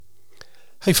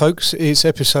Hey folks, it's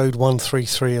episode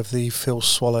 133 of the Phil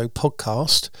Swallow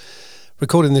podcast.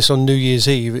 Recording this on New Year's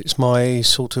Eve, it's my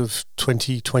sort of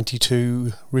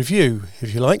 2022 review,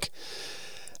 if you like.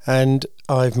 And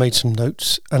I've made some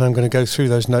notes, and I'm going to go through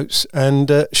those notes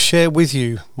and share with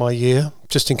you my year,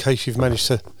 just in case you've managed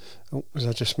to... Oh,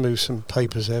 I just moved some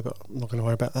papers there, but I'm not going to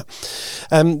worry about that.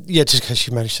 Just in case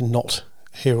you've managed to not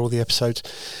hear all the episodes.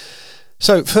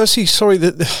 So, firstly, sorry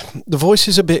that the voice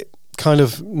is a bit kind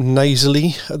of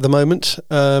nasally at the moment.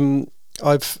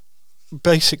 I've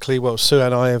basically, Sue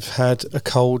and I have had a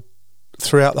cold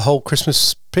throughout the whole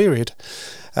Christmas period.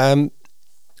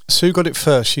 Sue got it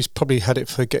first. She's probably had it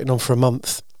for getting on for a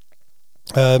month.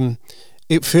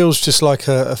 It feels just like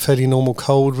a fairly normal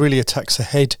cold, really attacks the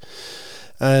head.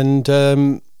 And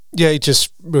it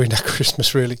just ruined our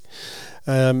Christmas, really.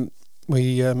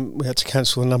 We had to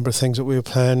cancel a number of things that we were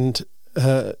planned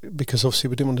because obviously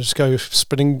we didn't want to just go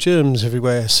spreading germs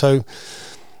everywhere. So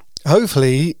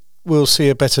hopefully we'll see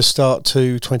a better start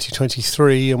to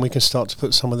 2023 and we can start to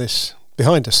put some of this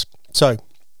behind us. So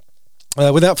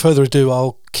without further ado,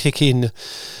 I'll kick in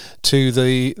to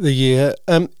the year.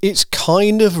 It's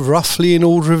kind of roughly in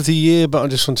order of the year, but I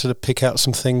just wanted to pick out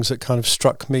some things that kind of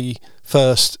struck me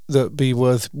first that would be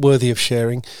worthy of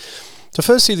sharing. So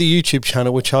firstly, the YouTube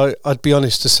channel, which I'd be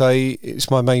honest to say is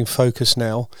my main focus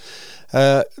now.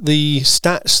 The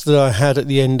stats that I had at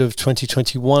the end of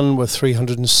 2021 were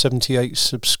 378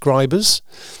 subscribers,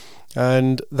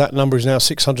 and that number is now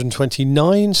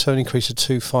 629, so an increase of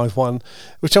 251,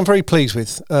 which I'm very pleased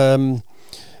with. I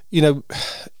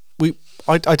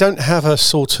don't have a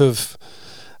sort of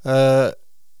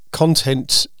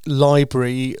content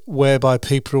library whereby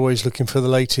people are always looking for the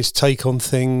latest take on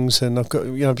things, and I've got,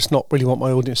 it's not really what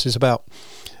my audience is about.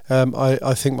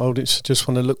 I think my audience just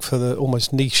want to look for the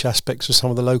almost niche aspects of some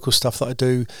of the local stuff that I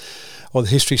do, or the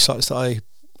history sites that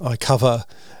I cover,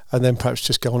 and then perhaps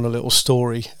just go on a little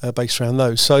story based around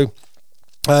those. So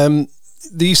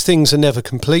these things are never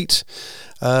complete.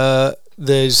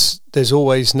 There's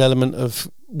always an element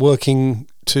of working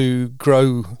to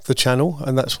grow the channel,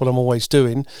 and that's what I'm always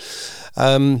doing.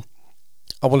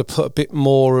 I want to put a bit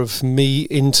more of me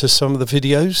into some of the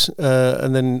videos,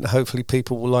 and then hopefully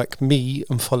people will like me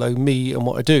and follow me and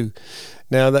what I do.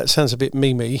 Now that sounds a bit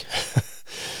me,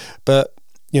 but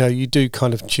you do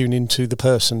kind of tune into the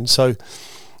person. So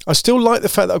I still like the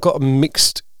fact that I've got a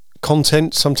mixed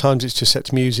content. Sometimes it's just set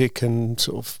to music and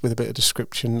sort of with a bit of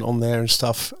description on there and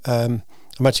stuff. I'm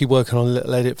actually working on a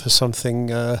little edit for something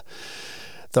that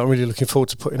I'm really looking forward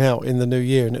to putting out in the new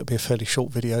year, and it'll be a fairly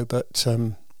short video, but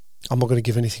I'm not going to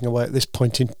give anything away at this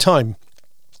point in time.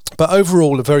 But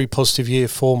overall, a very positive year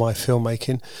for my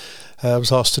filmmaking. I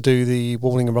was asked to do the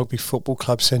Warlingham Rugby Football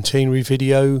Club centenary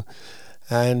video,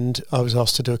 and I was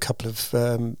asked to do a couple of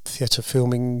theatre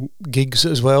filming gigs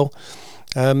as well.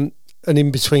 And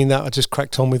in between that, I just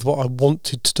cracked on with what I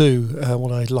wanted to do,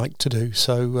 what I like to do.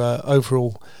 So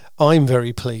overall, I'm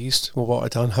very pleased with what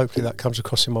I've done. Hopefully that comes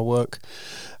across in my work,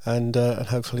 and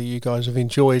hopefully you guys have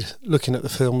enjoyed looking at the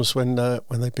films when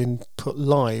they've been put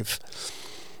live.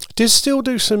 Still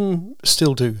did some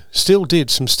still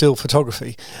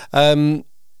photography.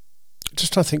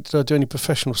 Just trying to think, did I do any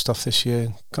professional stuff this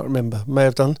year? Can't remember. May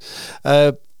have done,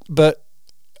 but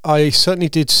I certainly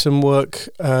did some work.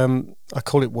 I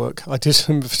call it work. I did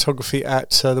some photography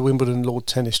at the Wimbledon Lord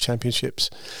Tennis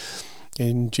Championships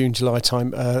in June, July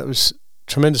time. It was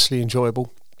tremendously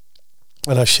enjoyable,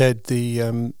 and I shared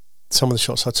the some of the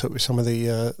shots I took with some of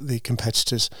the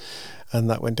competitors, and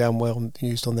that went down well and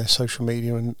used on their social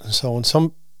media and so on. So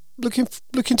I'm looking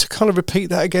to kind of repeat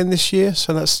that again this year.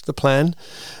 So that's the plan.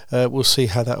 We'll see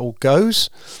how that all goes.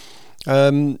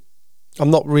 I'm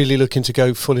not really looking to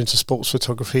go full into sports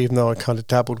photography, even though I kind of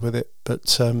dabbled with it.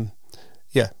 But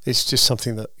it's just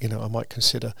something that I might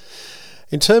consider.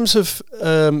 In terms of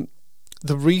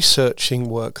the researching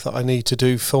work that I need to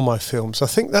do for my films, I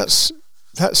think that's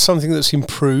something that's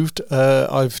improved.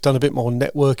 I've done a bit more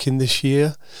networking this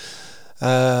year.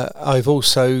 I've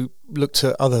also looked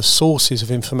at other sources of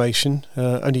information.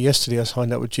 Only yesterday I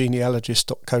signed up with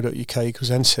genealogist.co.uk because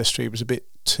Ancestry was a bit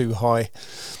too high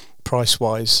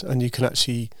price-wise, and you can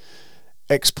actually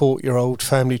export your old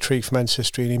family tree from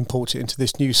Ancestry and import it into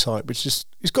this new site, which it's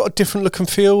got a different look and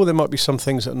feel. There might be some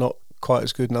things that are not quite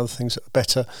as good and other things that are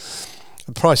better.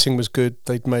 The pricing was good.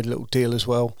 They'd made a little deal as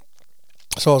well.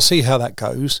 So I'll see how that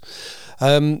goes.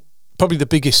 Probably the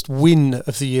biggest win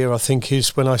of the year, I think,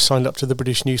 is when I signed up to the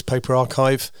British Newspaper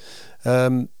Archive.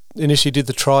 Initially did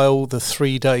the trial, the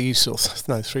 3 days,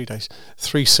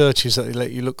 3 searches that they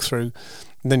let you look through,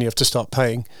 and then you have to start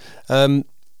paying. And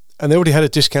they already had a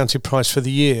discounted price for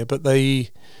the year, but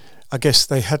I guess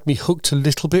they had me hooked a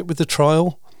little bit with the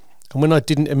trial. And when I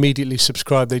didn't immediately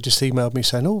subscribe, they just emailed me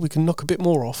saying, we can knock a bit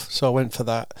more off. So I went for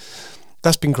that.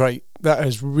 That's been great. That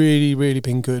has really, really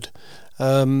been good.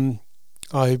 I'm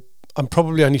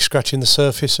probably only scratching the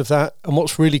surface of that. And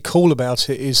what's really cool about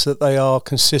it is that they are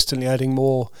consistently adding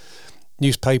more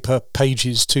newspaper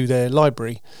pages to their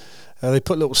library. They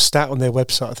put a little stat on their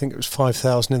website. I think it was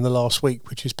 5,000 in the last week,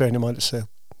 which is, bearing in mind it's a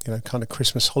kind of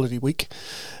Christmas holiday week.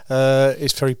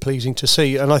 It's very pleasing to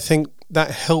see. And I think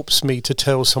that helps me to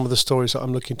tell some of the stories that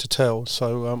I'm looking to tell.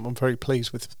 So I'm very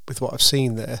pleased with what I've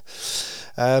seen there.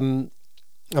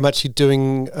 I'm actually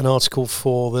doing an article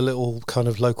for the little kind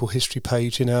of local history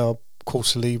page in our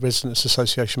quarterly Residents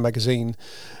Association magazine,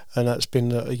 and that's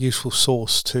been a useful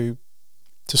source to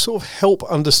sort of help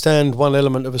understand one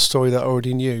element of a story that I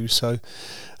already knew. So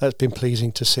that's been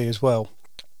pleasing to see as well.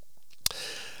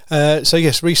 So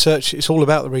yes, research, it's all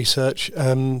about the research,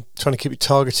 trying to keep it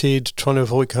targeted, trying to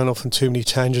avoid going off on too many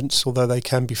tangents, although they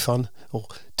can be fun, or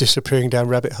disappearing down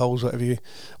rabbit holes,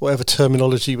 whatever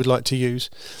terminology you would like to use.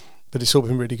 But it's all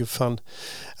been really good fun.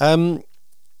 In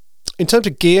terms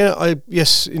of gear,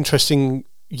 interesting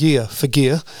year for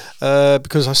gear,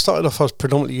 because I started off, I was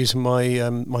predominantly using my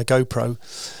GoPro,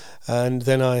 and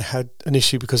then I had an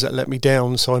issue because that let me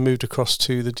down, so I moved across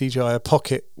to the DJI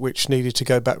Pocket, which needed to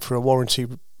go back for a warranty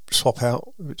swap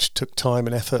out, which took time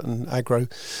and effort and aggro.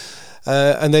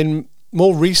 And then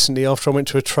more recently, after I went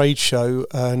to a trade show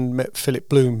and met Philip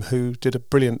Bloom, who did a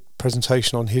brilliant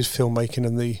presentation on his filmmaking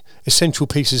and the essential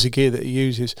pieces of gear that he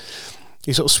uses,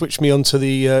 he sort of switched me onto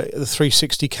the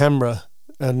 360 camera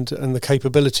and the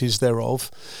capabilities thereof.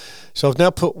 So I've now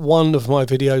put one of my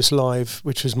videos live,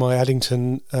 which was my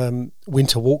Addington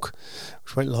winter walk,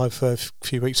 which went live a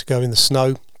few weeks ago in the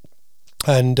snow.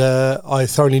 And I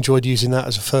thoroughly enjoyed using that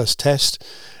as a first test.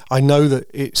 I know that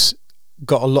it's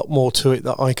got a lot more to it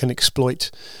that I can exploit,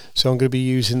 so I'm going to be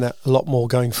using that a lot more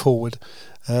going forward.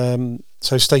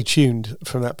 So stay tuned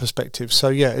from that perspective. So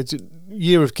yeah, it's a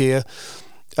year of gear.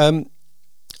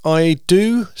 I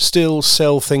do still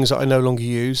sell things that I no longer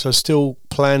use. I still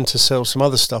plan to sell some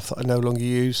other stuff that I no longer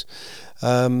use.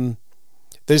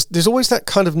 There's always that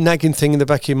kind of nagging thing in the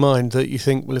back of your mind that you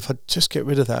think, well, if I just get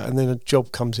rid of that, and then a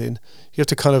job comes in, you have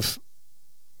to kind of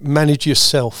manage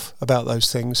yourself about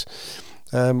those things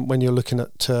when you're looking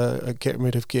at getting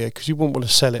rid of gear, because you wouldn't want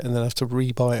to sell it and then have to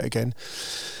rebuy it again.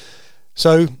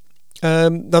 So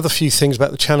another few things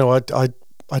about the channel.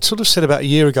 I'd sort of said about a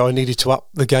year ago I needed to up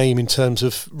the game in terms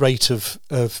of rate of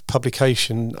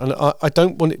publication, and I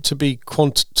don't want it to be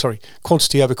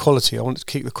quantity over quality. I want to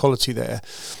keep the quality there.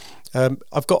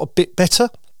 I've got a bit better,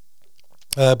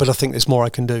 but I think there's more I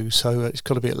can do, so it's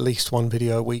got to be at least one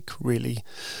video a week, really.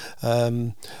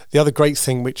 The other great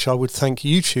thing, which I would thank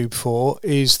YouTube for,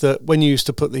 is that when you used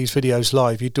to put these videos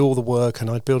live, you'd do all the work and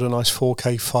I'd build a nice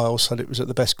 4K file so that it was at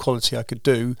the best quality I could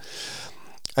do,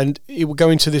 and it would go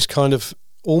into this kind of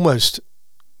almost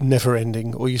never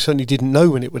ending, or you certainly didn't know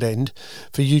when it would end,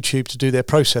 for YouTube to do their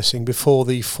processing before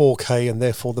the 4K and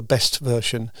therefore the best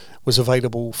version was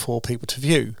available for people to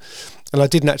view. And I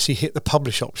didn't actually hit the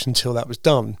publish option until that was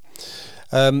done.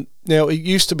 Now it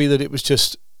used to be that it would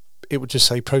just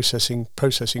say processing.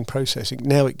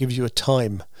 Now it gives you a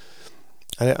time,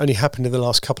 and it only happened in the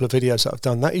last couple of videos that I've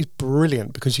done. That is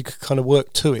brilliant because you could kind of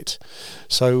work to it.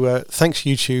 So thanks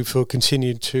YouTube for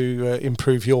continuing to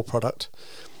improve your product.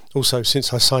 Also,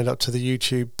 since I signed up to the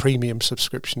YouTube Premium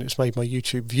subscription, it's made my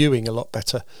YouTube viewing a lot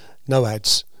better. No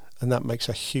ads, and that makes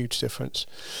a huge difference.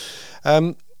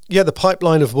 Yeah, the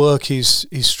pipeline of work is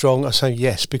strong. I say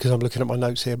yes because I'm looking at my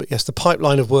notes here, but yes, the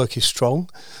pipeline of work is strong.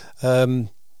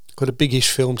 Got a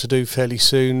big-ish film to do fairly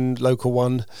soon, local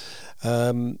one.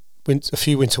 A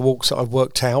few winter walks that I've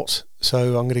worked out,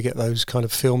 so I'm going to get those kind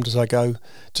of filmed as I go.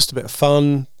 Just a bit of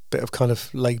fun, bit of kind of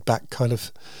laid-back kind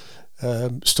of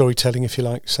storytelling, if you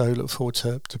like. So look forward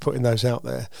to putting those out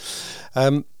there.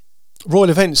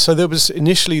 Royal events. So there was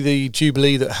initially the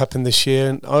Jubilee that happened this year,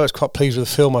 and I was quite pleased with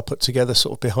the film I put together,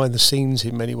 sort of behind the scenes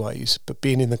in many ways, but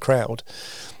being in the crowd.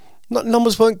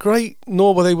 Numbers weren't great,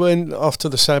 nor were they after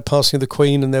the sad passing of the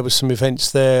Queen, and there was some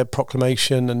events there,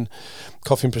 proclamation and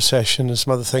coffin procession and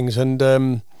some other things. And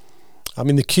I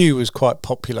mean, the queue was quite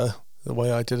popular. The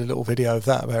way I did a little video of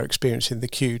that, about experiencing the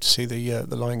queue to see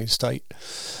the lying in state.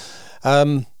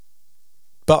 But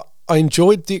I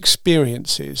enjoyed the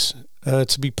experiences.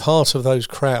 To be part of those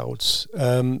crowds.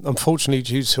 Unfortunately,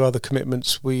 due to other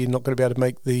commitments, we're not going to be able to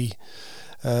make the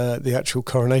actual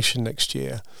coronation next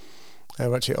year.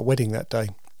 We're actually at a wedding that day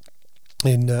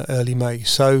in early May.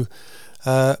 So,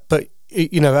 but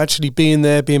actually being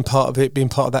there, being part of it, being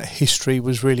part of that history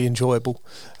was really enjoyable.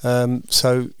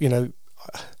 So,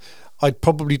 I'd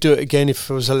probably do it again if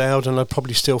I was allowed, and I'd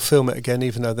probably still film it again,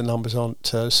 even though the numbers aren't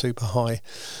super high.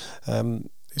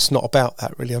 It's not about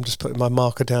that really. I'm just putting my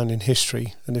marker down in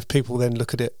history, and if people then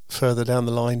look at it further down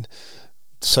the line,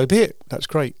 so be it. That's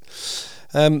great.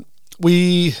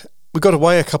 We got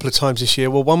away a couple of times this year.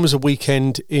 Well, one was a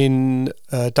weekend in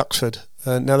Duxford.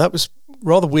 Now that was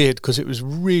rather weird because it was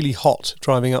really hot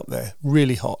driving up there,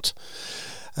 really hot.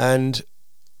 And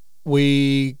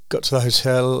we got to the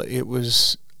hotel. It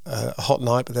was a hot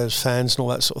night, but there was fans and all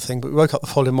that sort of thing. But we woke up the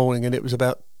following morning and it was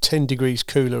about 10 degrees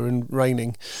cooler and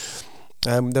raining.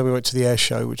 Then we went to the air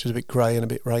show, which was a bit grey and a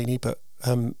bit rainy, but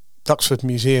Duxford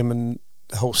Museum and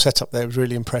the whole setup there was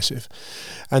really impressive.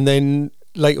 And then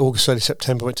late August, early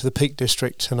September, went to the Peak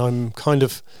District, and I'm kind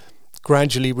of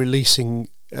gradually releasing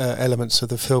elements of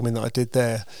the filming that I did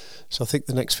there. So I think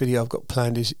the next video I've got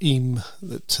planned is Eyam,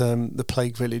 the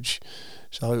plague village.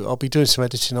 So I'll be doing some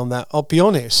editing on that. I'll be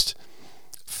honest,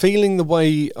 feeling the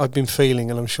way I've been feeling,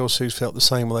 and I'm sure Sue's felt the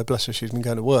same, although bless her, she's been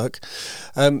going to work.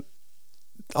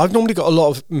 I've normally got a lot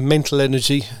of mental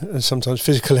energy and sometimes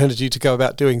physical energy to go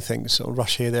about doing things, sort of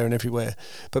rush here, there and everywhere.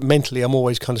 But mentally, I'm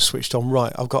always kind of switched on.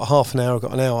 Right, I've got half an hour, I've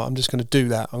got an hour, I'm just going to do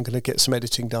that. I'm going to get some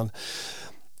editing done.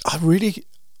 I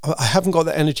haven't got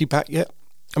that energy back yet.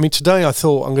 I mean, today I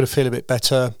thought I'm going to feel a bit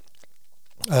better.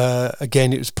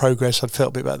 Again, it was progress. I'd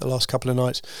felt a bit better the last couple of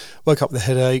nights. Woke up with a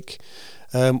headache.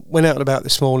 Went out and about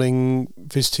this morning,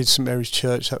 visited St Mary's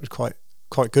Church. That was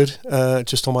quite good.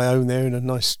 Just on my own there in a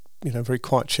nice, very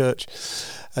quiet church.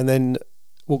 And then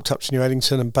walked up to New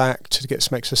Addington and back to get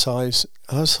some exercise.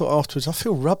 And I thought afterwards, I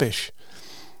feel rubbish.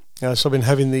 So I've been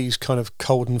having these kind of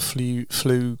cold and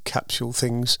flu capsule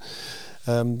things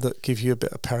that give you a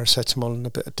bit of paracetamol and a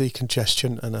bit of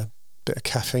decongestion and a bit of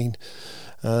caffeine.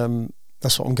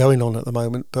 That's what I'm going on at the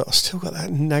moment, but I still got that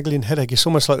nagging headache. It's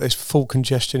almost like there's full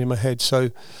congestion in my head.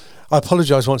 So I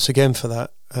apologise once again for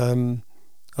that.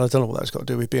 I don't know what that's got to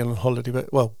do with being on holiday, but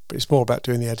it's more about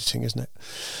doing the editing, isn't it?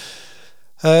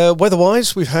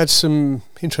 Weather-wise, we've had some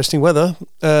interesting weather.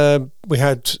 We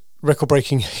had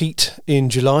record-breaking heat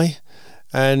in July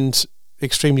and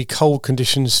extremely cold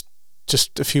conditions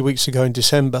just a few weeks ago in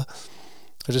December.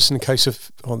 Just in the case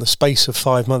of, on the space of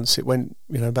 5 months, it went,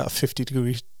 about a 50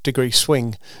 degree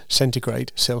swing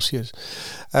centigrade Celsius.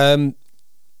 And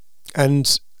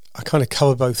I kind of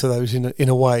cover both of those in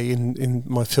a way in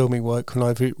my filming work when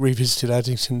I revisited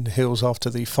Addington Hills after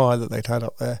the fire that they'd had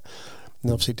up there.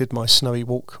 And obviously did my snowy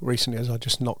walk recently as I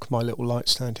just knocked my little light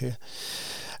stand here.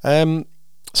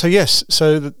 So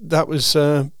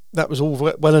that was all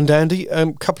well and dandy.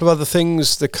 Couple of other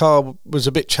things. The car was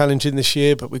a bit challenging this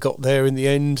year, but we got there in the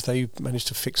end. They managed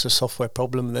to fix a software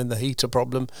problem and then the heater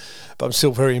problem. But I'm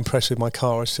still very impressed with my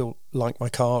car. I still like my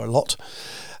car a lot.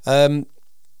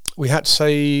 We had to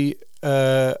say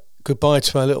goodbye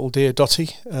to our little dear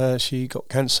Dottie. She got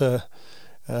cancer,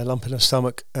 lump in her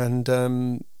stomach, and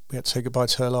we had to say goodbye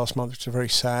to her last month, which was very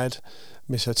sad.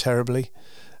 Miss her terribly.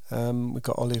 We've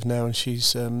got Olive now, and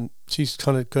she's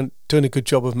kind of doing a good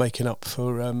job of making up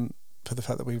for the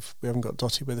fact that we haven't got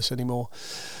Dottie with us anymore.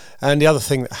 And the other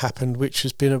thing that happened, which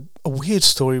has been a weird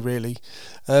story really,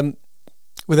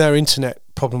 with our internet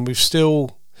problem,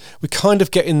 we're kind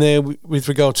of getting there with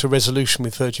regard to resolution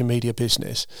with Virgin Media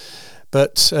Business,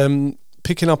 but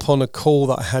picking up on a call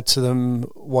that I had to them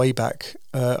way back,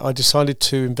 I decided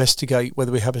to investigate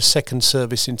whether we have a second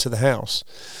service into the house.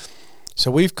 So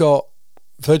we've got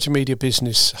Virgin Media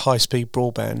Business high-speed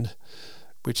broadband,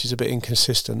 which is a bit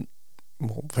inconsistent,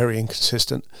 well, very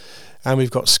inconsistent, and we've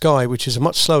got Sky, which is a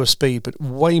much slower speed but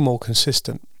way more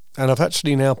consistent. And I've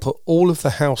actually now put all of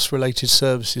the house-related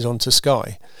services onto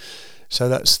Sky. So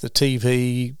that's the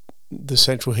TV, the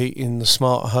central heating, the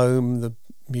smart home, the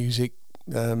music,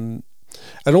 and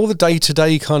all the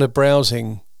day-to-day kind of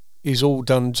browsing is all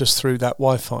done just through that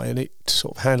Wi-Fi, and it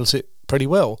sort of handles it pretty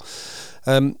well.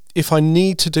 If I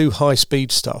need to do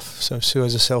high-speed stuff, so Sue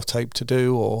has a self-tape to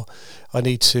do, or I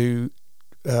need to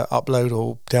upload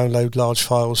or download large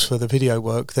files for the video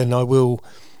work, then I will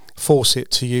force it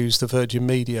to use the Virgin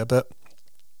Media. But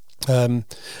and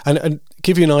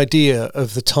give you an idea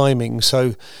of the timing.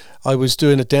 So I was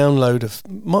doing a download of,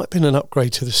 might have been an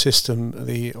upgrade to the system,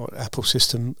 the Apple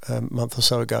system, a month or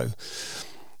so ago,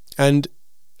 and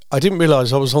I didn't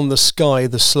realise I was on the Sky,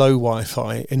 the slow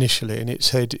Wi-Fi initially, and it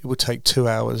said it would take 2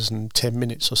 hours and 10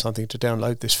 minutes or something to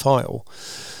download this file,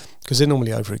 because they're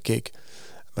normally over a gig,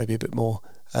 maybe a bit more.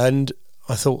 And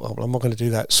I thought, oh, well, I'm not going to do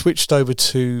that. Switched over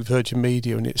to Virgin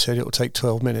Media, and it said it will take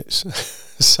 12 minutes.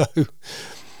 So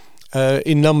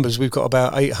in numbers, we've got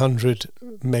about 800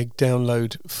 meg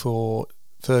download for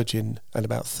Virgin and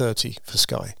about 30 for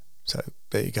Sky. So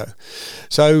There you go.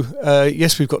 So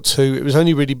yes, we've got 2. It was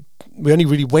we only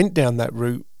really went down that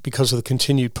route because of the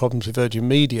continued problems with Virgin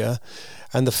Media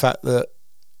and the fact that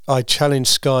I challenged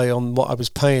Sky on what I was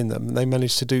paying them, and they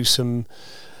managed to do some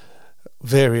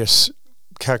various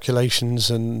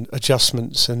calculations and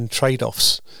adjustments and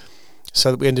trade-offs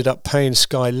so that we ended up paying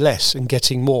Sky less and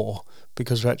getting more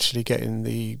because we're actually getting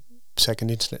the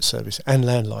second internet service and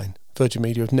landline. Virgin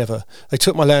Media have never... They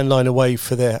took my landline away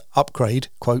for their upgrade,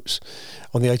 quotes,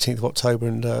 on the 18th of October,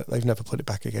 and they've never put it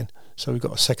back again. So we've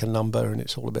got a second number and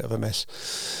it's all a bit of a mess.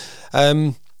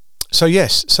 So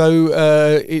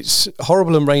it's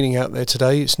horrible and raining out there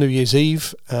today. It's New Year's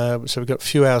Eve, so we've got a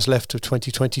few hours left of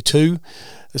 2022.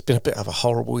 It's been a bit of a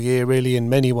horrible year, really, in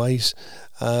many ways.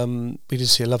 We did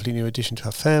see a lovely new addition to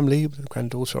our family,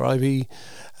 granddaughter Ivy,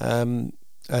 and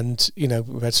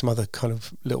we've had some other kind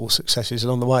of little successes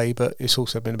along the way, but it's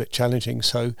also been a bit challenging.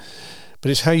 So, but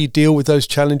it's how you deal with those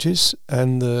challenges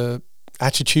and the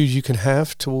attitude you can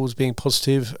have towards being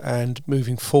positive and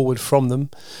moving forward from them.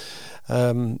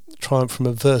 Triumph from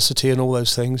adversity and all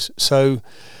those things. So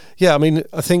yeah, I mean,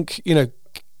 I think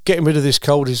getting rid of this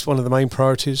cold is one of the main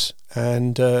priorities,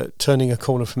 and turning a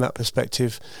corner from that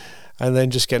perspective, and then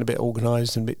just getting a bit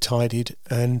organised and a bit tidied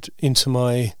and into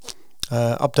my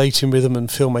updating rhythm and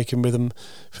filmmaking rhythm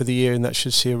for the year, and that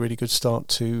should see a really good start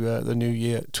to the new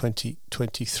year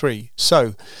 2023.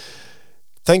 So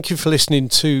thank you for listening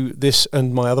to this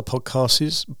and my other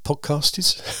podcasts,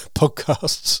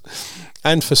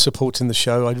 and for supporting the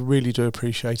show. I really do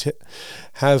appreciate it.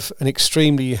 Have an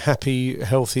extremely happy,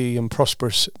 healthy and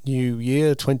prosperous new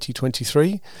year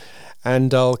 2023,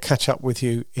 and I'll catch up with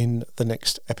you in the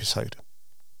next episode.